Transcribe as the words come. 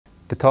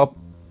The top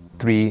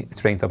three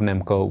strengths of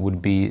Nemko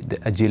would be the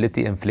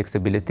agility and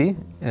flexibility,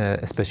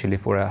 especially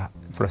for a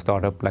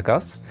startup like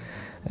us.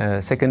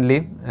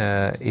 Secondly,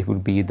 it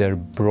would be their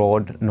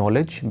broad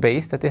knowledge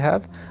base that they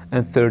have.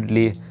 And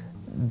thirdly,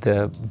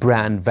 the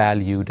brand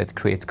value that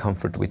creates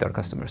comfort with our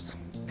customers.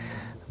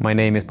 My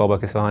name is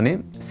Babak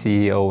Esfahani,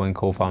 CEO and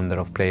co-founder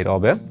of Plejd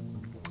AB.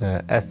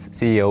 As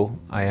CEO,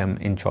 I am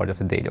in charge of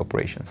the daily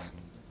operations.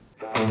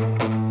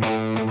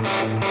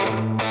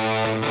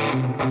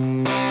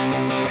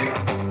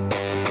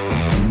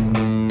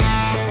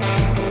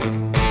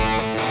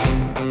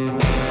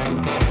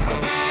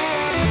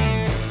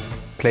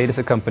 Plejd as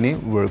a company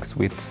works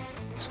with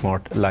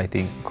smart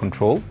lighting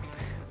control.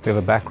 We have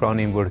a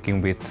background in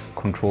working with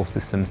control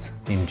systems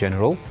in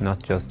general,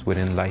 not just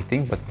within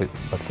lighting, but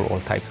for all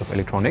types of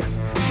electronics.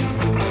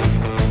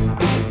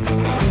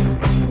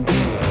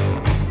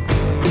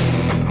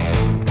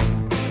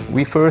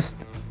 We first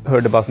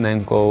heard about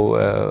Nemko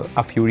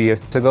a few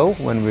years ago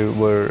when we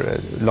were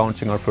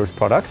launching our first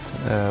product.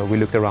 We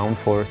looked around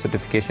for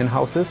certification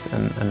houses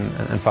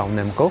and found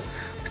Nemko.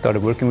 We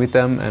started working with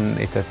them, and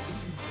it has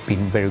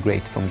been very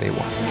great from day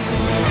one.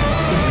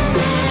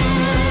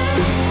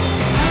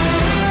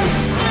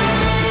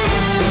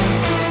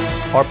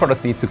 Our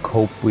products need to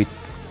cope with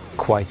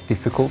quite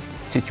difficult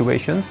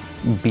situations.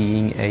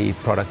 Being a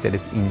product that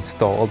is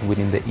installed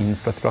within the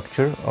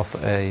infrastructure of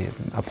an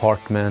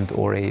apartment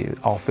or an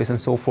office and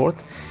so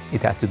forth,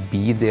 it has to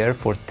be there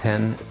for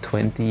 10,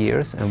 20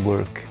 years and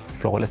work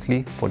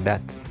flawlessly for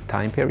that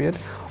time period.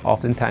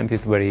 Oftentimes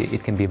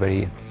it can be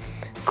very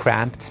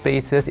cramped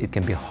spaces, it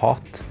can be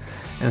hot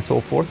and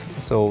so forth.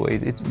 So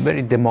it's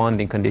very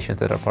demanding conditions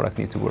that our product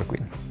needs to work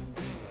with.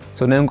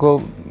 So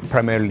Nemko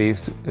primarily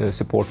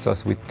supports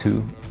us with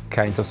two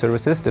kinds of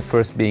services. The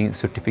first being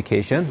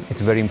certification.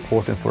 It's very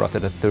important for us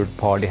that a third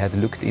party has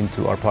looked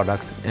into our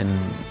products and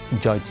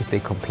judged if they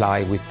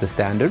comply with the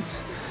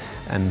standards.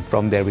 And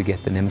from there we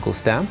get the Nemko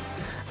stamp.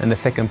 And the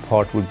second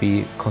part would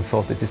be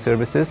consultancy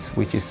services,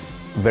 which is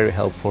very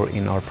helpful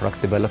in our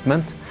product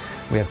development.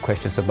 We have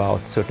questions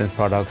about certain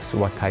products,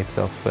 what types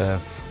of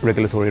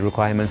regulatory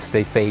requirements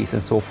they face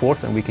and so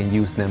forth, and we can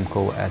use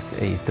Nemko as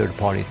a third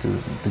party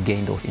to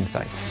gain those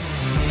insights.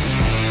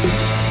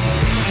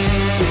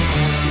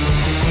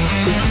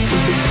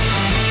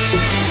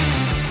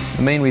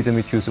 The main reason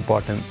we chose to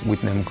partner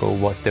with Nemko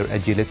was their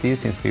agility,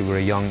 since we were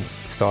a young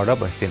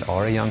startup, or still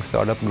are a young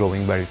startup,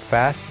 growing very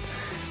fast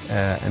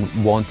and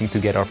wanting to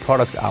get our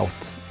products out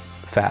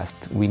fast.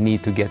 We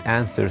need to get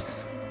answers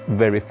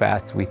very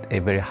fast with a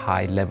very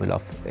high level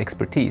of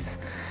expertise.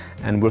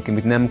 And working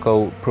with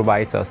Nemko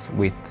provides us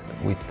with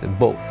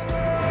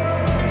both.